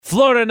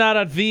FlaOrNot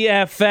on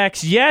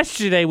VFX.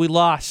 Yesterday we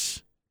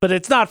lost, but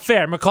it's not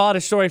fair. McCall had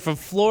a story from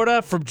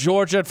Florida, from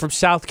Georgia, and from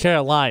South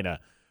Carolina.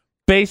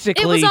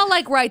 Basically, It was all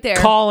like right there.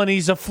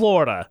 colonies of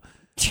Florida.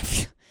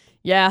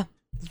 Yeah.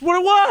 That's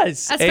what it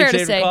was. That's fair to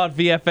AJ say. McCall at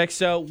VFX.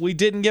 So we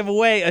didn't give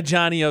away a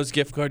Johnny O's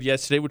gift card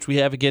yesterday, which we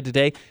have again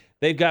today.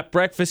 They've got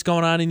breakfast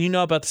going on, and you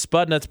know about the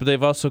Spud Nuts, but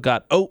they've also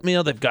got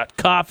oatmeal. They've got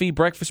coffee,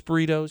 breakfast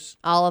burritos.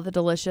 All of the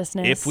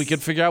deliciousness. If we can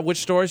figure out which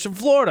story's from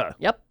Florida.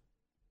 Yep.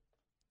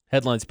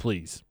 Headlines,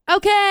 please.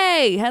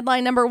 Okay,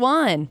 headline number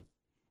 1.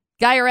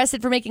 Guy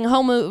arrested for making a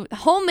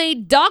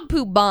homemade dog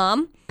poop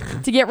bomb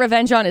to get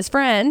revenge on his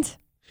friend.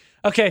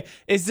 Okay,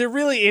 is there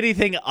really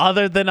anything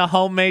other than a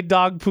homemade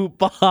dog poop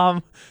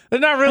bomb?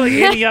 There's not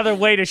really any other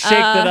way to shake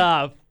that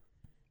up.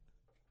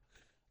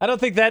 I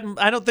don't think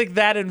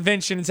that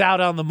invention's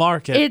out on the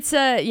market. It's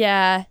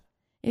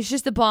It's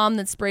just a bomb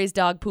that sprays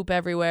dog poop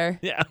everywhere.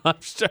 Yeah,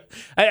 I'm sure.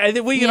 I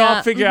think we can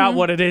all figure out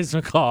what it is,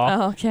 McCall.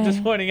 Oh, okay.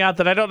 Just pointing out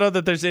that I don't know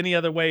that there's any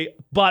other way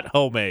but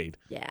homemade.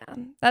 Yeah.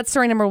 That's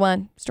story number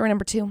 1. Story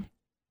number 2.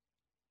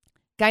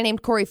 Guy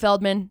named Corey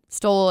Feldman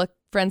stole a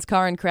friend's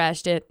car and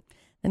crashed it,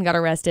 then got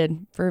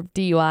arrested for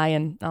DUI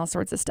and all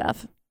sorts of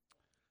stuff.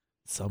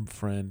 Some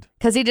friend.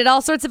 Because he did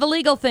all sorts of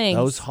illegal things.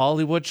 Those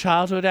Hollywood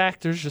childhood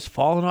actors just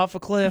falling off a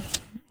cliff.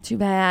 Too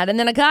bad. And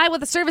then a guy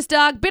with a service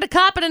dog bit a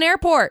cop at an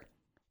airport.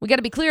 We got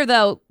to be clear,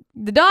 though.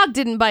 The dog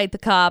didn't bite the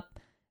cop.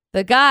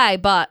 The guy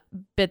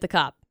bit the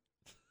cop.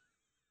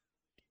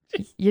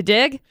 You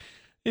dig?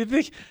 You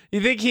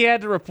think he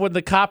had to when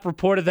the cop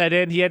reported that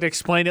in, he had to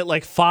explain it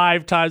like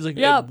 5 times? Like,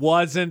 Yep. It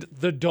wasn't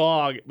the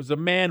dog. It was a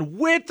man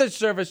with the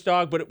service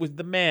dog, but it was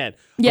the man.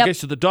 Yep. Okay,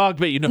 so the dog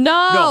bit you.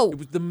 No. It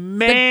was the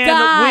man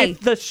guy.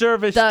 with the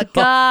service The dog.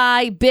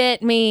 guy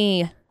bit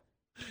me.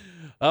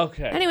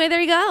 Okay. Anyway, there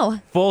you go.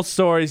 Full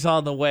stories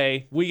on the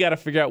way. We got to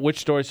figure out which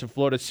stories from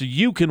Florida so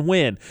you can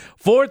win.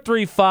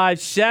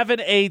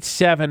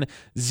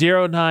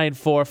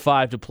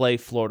 435-787-0945 to play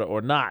Florida or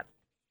Not.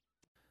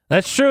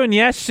 That's true. And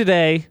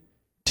yesterday,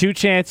 2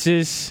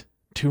 chances,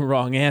 2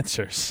 wrong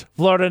answers.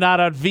 Florida Not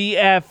on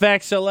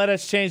VFX. So let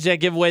us change that.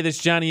 Give away this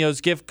Johnny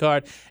O's gift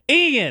card.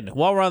 Ian,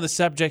 while we're on the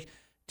subject,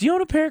 do you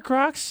own a pair of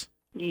Crocs?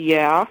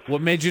 Yeah.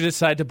 What made you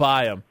decide to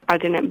buy them? I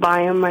didn't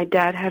buy them. My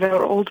dad had an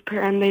old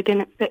pair, and they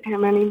didn't fit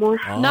him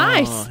anymore.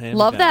 Nice.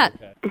 Love that.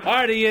 Okay. All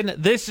right, Ian,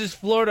 this is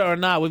Florida or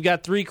Not. We've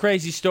got 3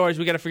 crazy stories.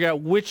 We got to figure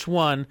out which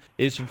one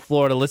is from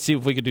Florida. Let's see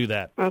if we can do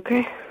that.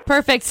 Okay.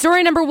 Perfect.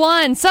 Story number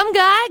 1. Some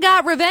guy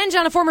got revenge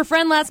on a former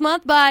friend last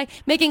month by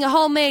making a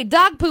homemade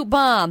dog poop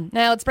bomb.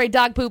 Now it sprayed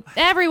dog poop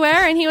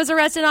everywhere, and he was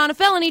arrested on a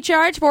felony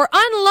charge for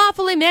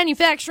unlawfully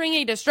manufacturing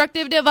a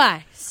destructive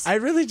device. I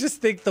really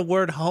just think the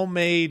word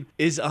homemade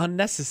is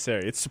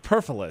unnecessary. It's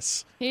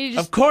superfluous. He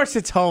Of course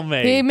it's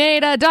homemade. He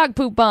made a dog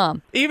poop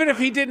bomb. Even if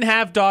he didn't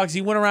have dogs,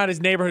 he went around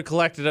his neighborhood,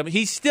 collected them.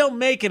 He's still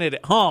making it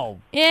at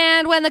home.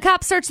 And when the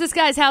cops searched this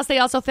guy's house, they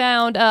also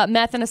found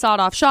meth and a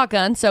sawed-off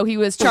shotgun, so he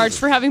was charged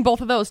for having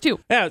both of those, too.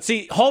 Yeah,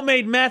 see,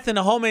 homemade meth and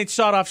a homemade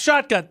sawed-off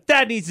shotgun,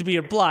 that needs to be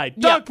applied.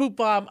 Dog poop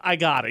bomb, I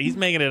got it. He's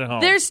making it at home.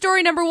 There's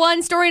story number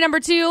 1. Story number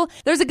 2.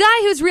 There's a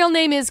guy whose real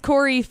name is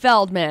Corey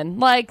Feldman.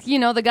 Like, you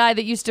know, the guy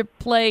that used to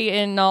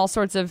play in all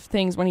sorts of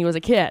things when he was a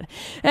kid.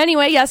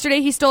 Anyway,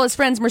 yesterday he stole his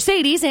friend's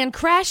Mercedes and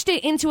crashed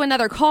it into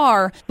another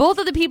car. Both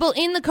of the people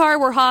in the car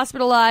were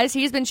hospitalized.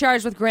 He's been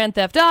charged with grand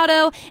theft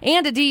auto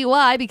and a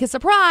DUI because,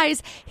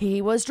 surprise,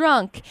 he was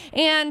drunk.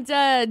 And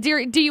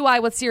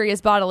DUI with serious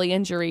bodily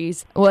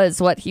injuries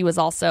was what he was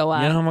also...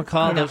 you know,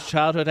 McCall, those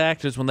childhood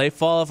actors, when they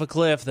fall off a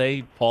cliff,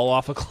 they fall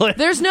off a cliff.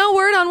 There's no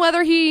word on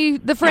whether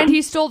the friend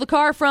he stole the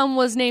car from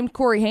was named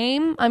Corey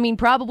Haim. I mean,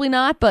 probably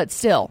not, but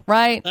still,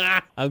 right?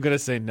 I'm going to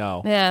say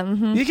no. Yeah.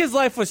 You think his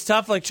life was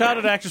tough? Like,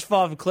 childhood actors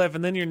fall off a cliff,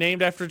 and then you're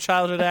named after a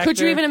childhood actor? Could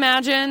you even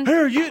imagine?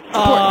 Here,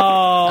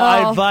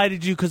 I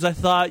invited you because I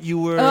thought you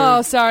were...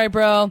 Oh, sorry,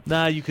 bro.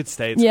 Nah, you could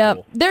stay. It's Yep.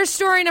 cool. There's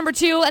story number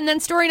 2, and then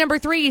story number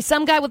 3.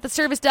 Some guy with the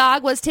service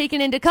dog was taken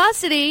into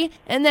custody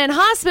and then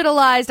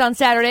hospitalized on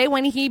Saturday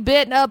when he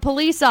bit a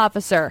police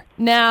officer.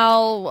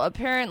 Now,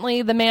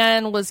 apparently the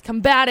man was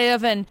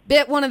combative and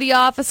bit one of the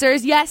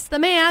officers. Yes, the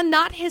man,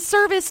 not his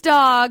service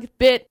dog,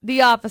 bit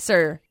the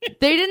officer.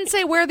 They didn't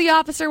say where the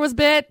officer was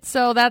bit,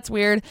 so that's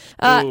weird.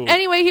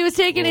 Anyway, he was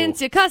taken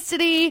into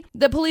custody.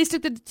 The police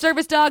took the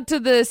service dog to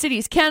the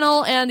city's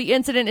kennel, and the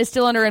incident is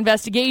still under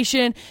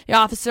investigation. The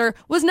officer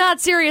was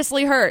not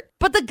seriously hurt,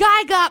 but the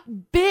guy got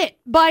bit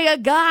by a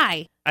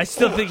guy. I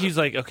still think he's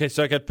like, okay,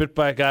 so I got bit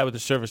by a guy with a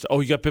service. Oh,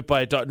 you got bit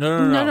by a dog.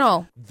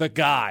 No. The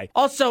guy.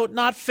 Also,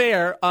 not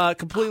fair.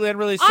 Completely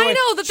unrelated story. I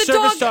know that the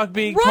service dog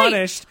being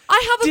punished.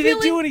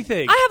 Didn't do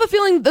anything. I have a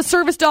feeling the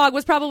service dog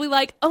was probably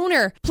like,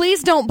 owner,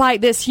 please don't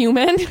bite this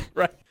human.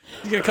 Right.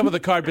 He's going to come with a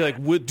card and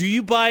be like, do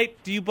you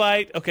bite? Do you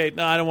bite? Okay,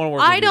 no, I don't want to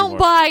work with you I don't anymore.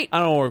 bite. I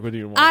don't want to work with you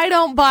anymore. I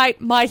don't bite.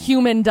 My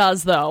human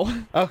does, though.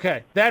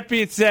 Okay, that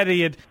being said,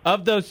 Ian,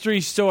 of those 3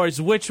 stories,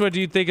 which one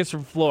do you think is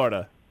from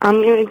Florida?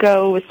 I'm going to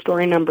go with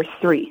story number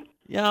 3.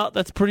 Yeah,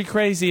 that's pretty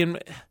crazy.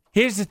 And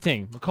here's the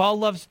thing. McCall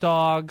loves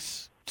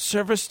dogs.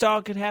 Service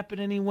dog could happen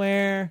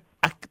anywhere.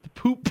 The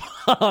poop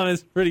bomb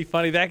is pretty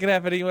funny. That could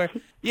happen anywhere.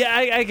 Yeah,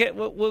 I get.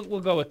 We'll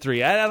go with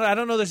 3. I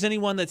don't know. There's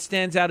anyone that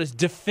stands out as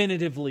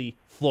definitively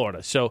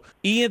Florida. So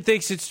Ian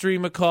thinks it's 3,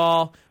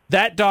 McCall.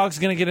 That dog's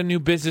gonna get a new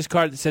business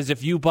card that says,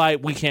 "If you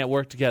bite, we can't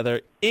work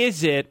together."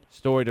 Is it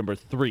story number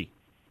 3?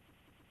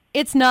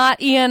 It's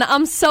not, Ian.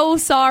 I'm so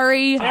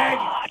sorry. Oh, dang.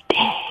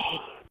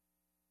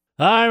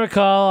 All right,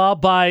 McCall. I'll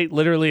bite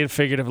literally and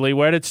figuratively.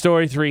 Where did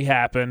story 3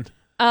 happen?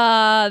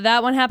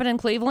 That one happened in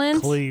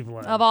Cleveland.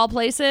 Cleveland. Of all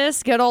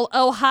places. Good old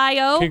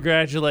Ohio.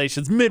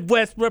 Congratulations.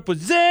 Midwest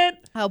represent.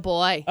 Oh,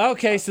 boy.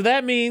 Okay, so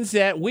that means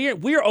that we're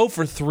 0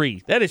 for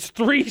 3. That is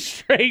 3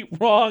 straight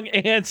wrong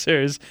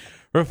answers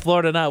for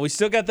FlaOrNot. We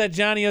still got that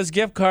Johnny O's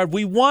gift card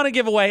we want to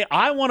give away.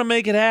 I want to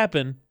make it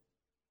happen.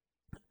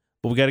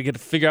 But we got to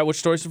figure out which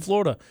story's from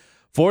Florida.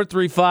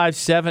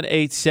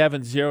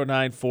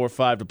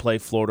 435-787-0945 to play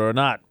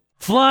FlaOrNot.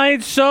 Flying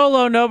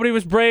solo. Nobody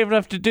was brave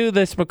enough to do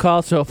this,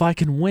 McCall. So if I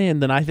can win,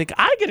 then I think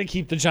I get to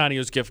keep the Johnny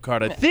O's gift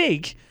card. I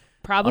think.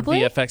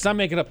 Probably. On VFX. I'm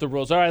making up the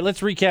rules. All right,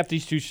 let's recap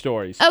these 2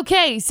 stories.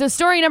 Okay, so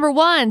story number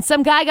 1.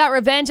 Some guy got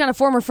revenge on a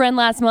former friend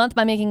last month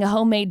by making a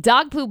homemade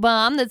dog poop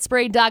bomb that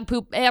sprayed dog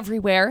poop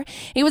everywhere.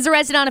 He was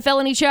arrested on a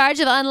felony charge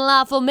of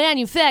unlawful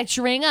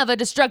manufacturing of a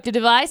destructive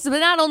device. But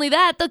not only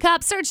that, the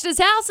cops searched his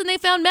house and they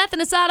found meth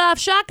in a sawed-off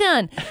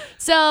shotgun.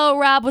 So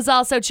Rob was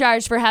also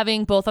charged for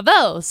having both of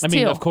those, I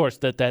mean, too. of course,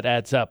 that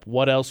adds up.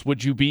 What else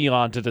would you be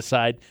on to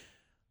decide,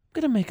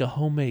 I'm going to make a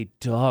homemade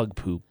dog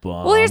poop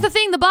bomb? Well, here's the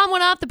thing. The bomb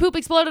went off. The poop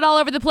exploded all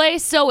over the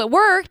place, so it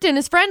worked, and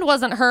his friend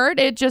wasn't hurt.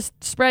 It just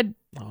spread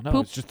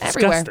poop it's just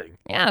everywhere. disgusting.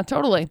 Yeah,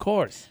 totally. Of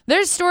course.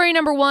 There's story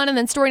number 1, and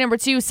then story number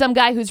 2. Some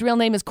guy whose real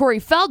name is Corey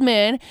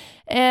Feldman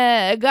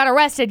got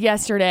arrested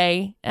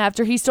yesterday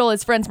after he stole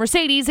his friend's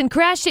Mercedes and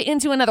crashed it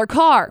into another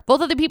car. Both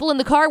of the people in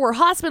the car were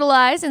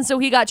hospitalized, and so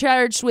he got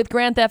charged with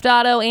grand theft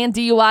auto and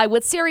DUI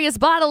with serious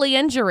bodily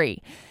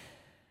injury.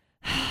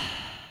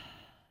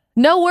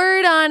 No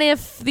word on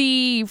if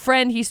the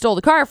friend he stole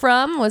the car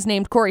from was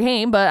named Corey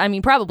Haim, but I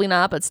mean, probably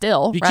not, but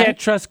still. You right? can't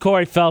trust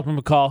Corey Feldman,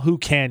 McCall. Who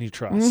can you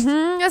trust?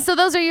 So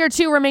those are your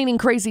 2 remaining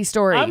crazy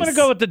stories. I'm going to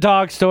go with the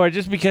dog story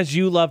just because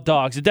you love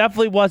dogs. It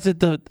definitely wasn't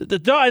the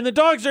dog, and the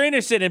dogs are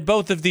innocent in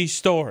both of these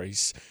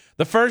stories.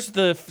 The first,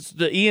 the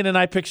Ian and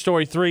I picked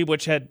story 3,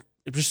 which had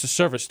just a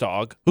service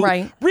dog who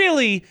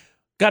really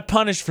got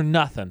punished for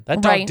nothing.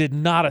 That dog did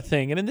not a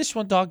thing. And in this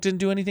one, dog didn't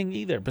do anything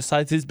either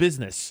besides his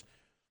business.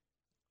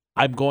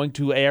 I'm going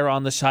to err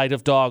on the side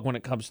of dog when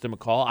it comes to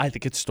McCall. I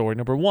think it's story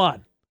number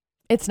 1.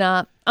 It's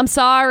not. I'm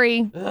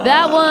sorry.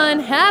 That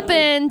one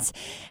happened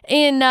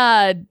in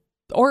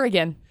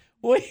Oregon.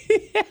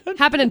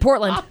 Happened in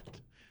Portland.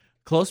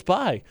 Close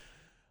by.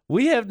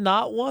 We have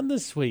not won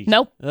this week.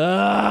 Nope.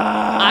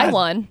 I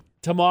won.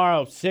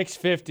 Tomorrow,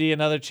 6:50,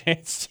 another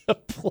chance to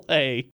play.